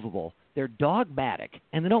aren't provable. They're dogmatic,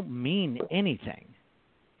 and they don't mean anything.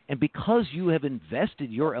 And because you have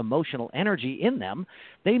invested your emotional energy in them,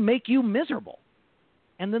 they make you miserable.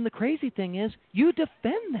 And then the crazy thing is, you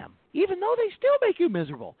defend them, even though they still make you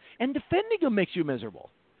miserable. And defending them makes you miserable.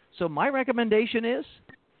 So my recommendation is,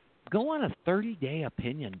 go on a 30-day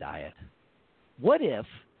opinion diet. What if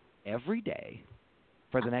every day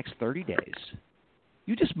for the next 30 days,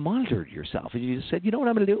 you just monitored yourself and you just said, you know what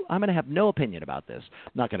I'm going to do? I'm going to have no opinion about this.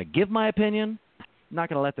 I'm not going to give my opinion. I'm not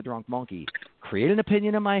going to let the drunk monkey create an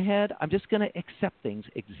opinion in my head. I'm just going to accept things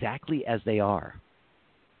exactly as they are.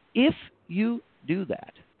 If you do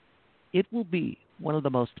that, it will be one of the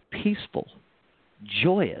most peaceful,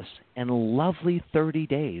 joyous, and lovely 30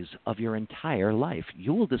 days of your entire life.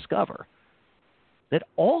 You will discover that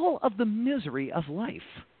all of the misery of life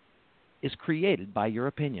is created by your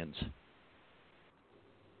opinions.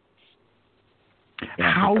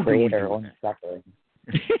 How do we do that?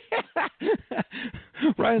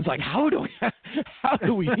 Ryan's like, how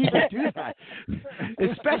do we even do that?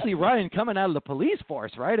 Especially Ryan coming out of the police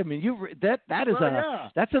force, right? I mean,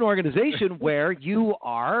 that's an organization where you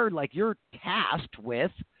are you're tasked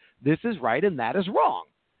with this is right and that is wrong,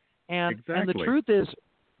 and the truth is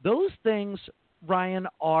those things, Ryan,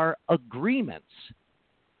 are agreements,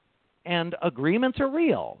 and agreements are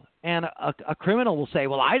real. And a criminal will say,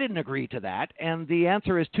 well, I didn't agree to that. And the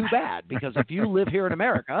answer is too bad, because if you live here in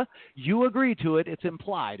America, you agree to it. It's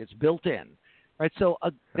implied. It's built in. Right? So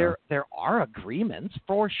there are agreements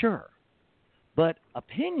for sure. But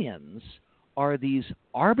opinions are these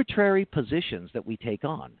arbitrary positions that we take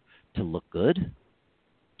on to look good,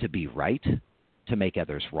 to be right, to make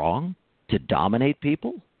others wrong, to dominate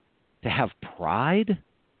people, to have pride.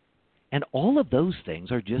 And all of those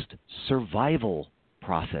things are just survival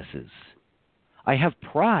processes. I have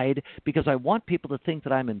pride because I want people to think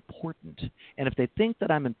that I'm important. And if they think that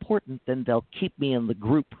I'm important, then they'll keep me in the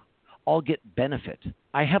group. I'll get benefit.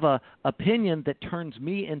 I have an opinion that turns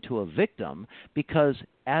me into a victim because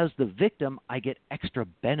as the victim, I get extra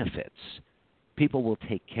benefits. People will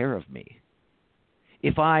take care of me.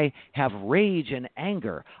 If I have rage and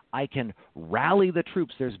anger, I can rally the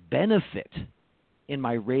troops. There's benefit in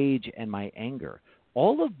my rage and my anger.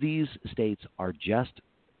 All of these states are just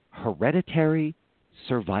hereditary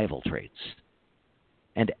survival traits.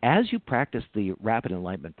 And as you practice the Rapid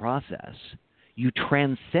Enlightenment process, you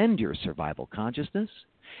transcend your survival consciousness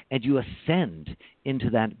and you ascend into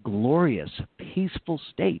that glorious, peaceful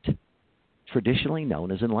state traditionally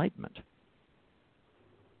known as enlightenment.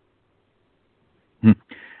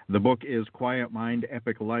 The book is Quiet Mind,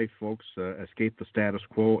 Epic Life, folks. Escape the status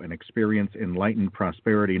quo and experience enlightened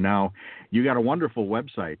prosperity now. You got a wonderful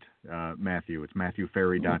website, Matthew. It's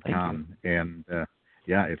MatthewFerry.com. And,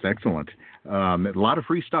 it's excellent. A lot of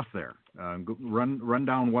free stuff there. Run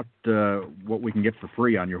down what we can get for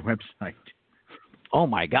free on your website. Oh,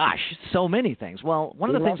 my gosh, so many things. Well,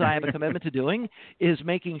 one of the things I have a commitment to doing is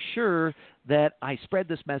making sure that I spread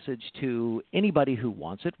this message to anybody who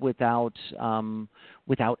wants it without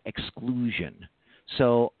exclusion.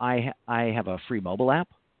 So I have a free mobile app.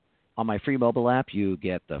 On my free mobile app, you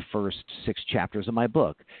get the first 6 chapters of my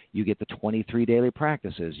book. You get the 23 daily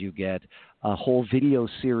practices. You get a whole video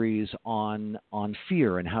series on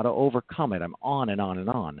fear and how to overcome it. I'm on and on and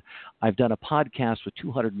on. I've done a podcast with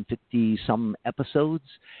 250-some episodes,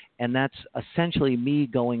 and that's essentially me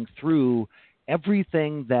going through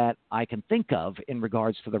everything that I can think of in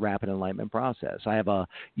regards to the Rapid Enlightenment process. I have a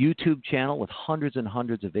YouTube channel with hundreds and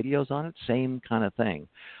hundreds of videos on it, same kind of thing.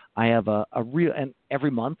 I have and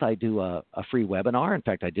every month I do a free webinar. In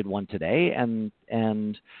fact, I did one today, and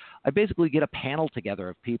I basically get a panel together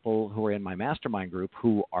of people who are in my mastermind group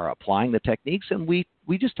who are applying the techniques, and we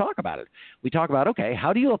just talk about it. We talk about, okay,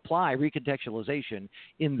 how do you apply recontextualization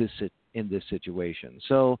in this situation?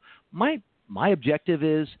 So my objective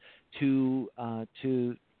is to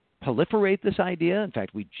proliferate this idea. In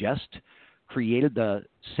fact, we just created the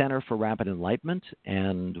Center for Rapid Enlightenment,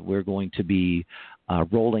 and we're going to be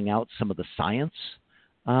rolling out some of the science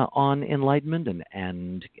on enlightenment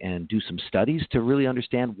and do some studies to really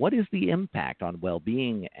understand what is the impact on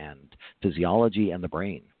well-being and physiology and the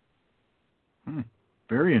brain.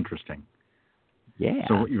 Very interesting. Yeah.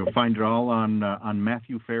 So you'll find it all on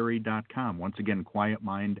MatthewFerry.com. Once again, Quiet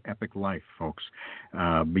Mind, Epic Life, folks.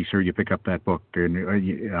 Be sure you pick up that book.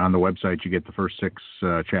 And on the website, you get the first 6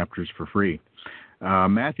 chapters for free.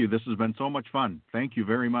 Matthew, this has been so much fun. Thank you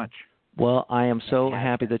very much. Well, I am so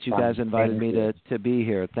happy that you guys invited me to be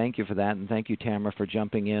here. Thank you for that, and thank you, Tamara, for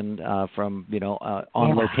jumping in from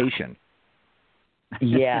on location.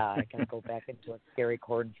 Yeah, I gotta go back into a scary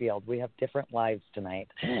cornfield. We have different lives tonight,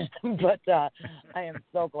 but I am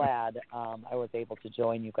so glad I was able to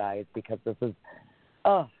join you guys, because this is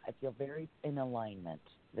I feel very in alignment,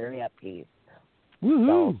 very at peace.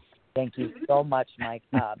 Woo-hoo. So thank you so much, Mike,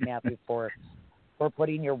 Matthew, for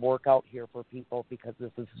putting your work out here for people, because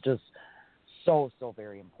this is just so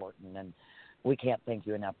very important, and we can't thank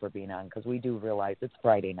you enough for being on, because we do realize it's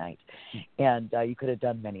Friday night, and you could have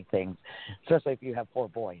done many things, especially if you have 4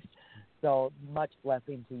 boys. So much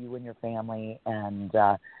blessing to you and your family, and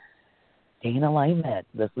stay in alignment.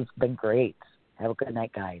 This has been great. Have a good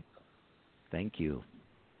night, guys. Thank you.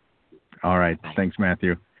 All right. Thanks,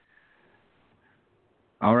 Matthew.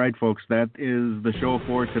 All right, folks, that is the show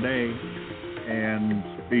for today. And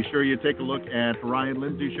be sure you take a look at Ryan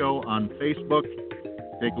Lindsay Show on Facebook.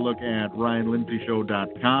 Take a look at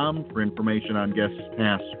RyanLindsayShow.com for information on guests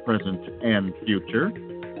past, present, and future.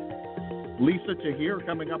 Lisa Tahir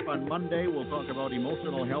coming up on Monday. We'll talk about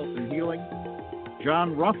emotional health and healing.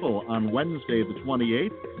 John Ruffle on Wednesday the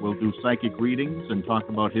 28th. We'll do psychic readings and talk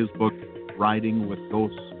about his book, Riding with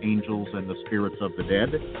Ghosts, Angels, and the Spirits of the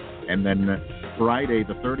Dead. And then Friday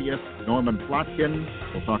the 30th, Norman Plotkin.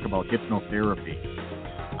 We'll talk about hypnotherapy.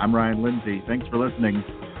 I'm Ryan Lindsay. Thanks for listening.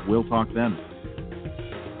 We'll talk then.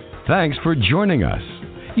 Thanks for joining us.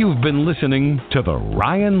 You've been listening to The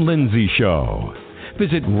Ryan Lindsay Show.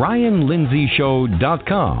 Visit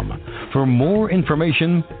RyanLindsayShow.com for more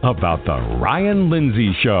information about The Ryan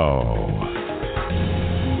Lindsay Show.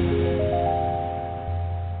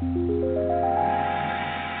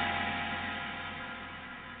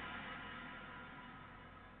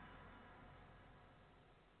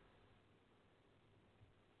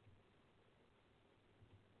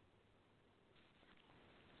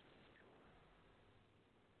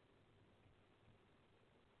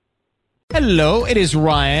 Hello, it is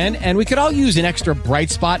Ryan, and we could all use an extra bright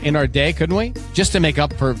spot in our day, couldn't we? Just to make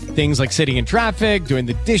up for things like sitting in traffic, doing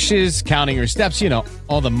the dishes, counting your steps, you know,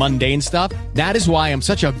 all the mundane stuff. That is why I'm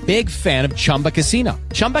such a big fan of Chumba Casino.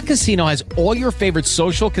 Chumba Casino has all your favorite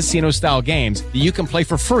social casino-style games that you can play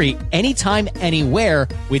for free anytime, anywhere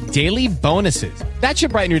with daily bonuses. That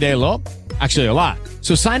should brighten your day a little. Actually, a lot.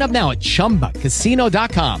 So sign up now at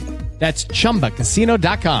ChumbaCasino.com. That's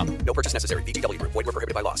ChumbaCasino.com. No purchase necessary. VGW Group. Void where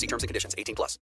prohibited by law. See terms and conditions. 18+.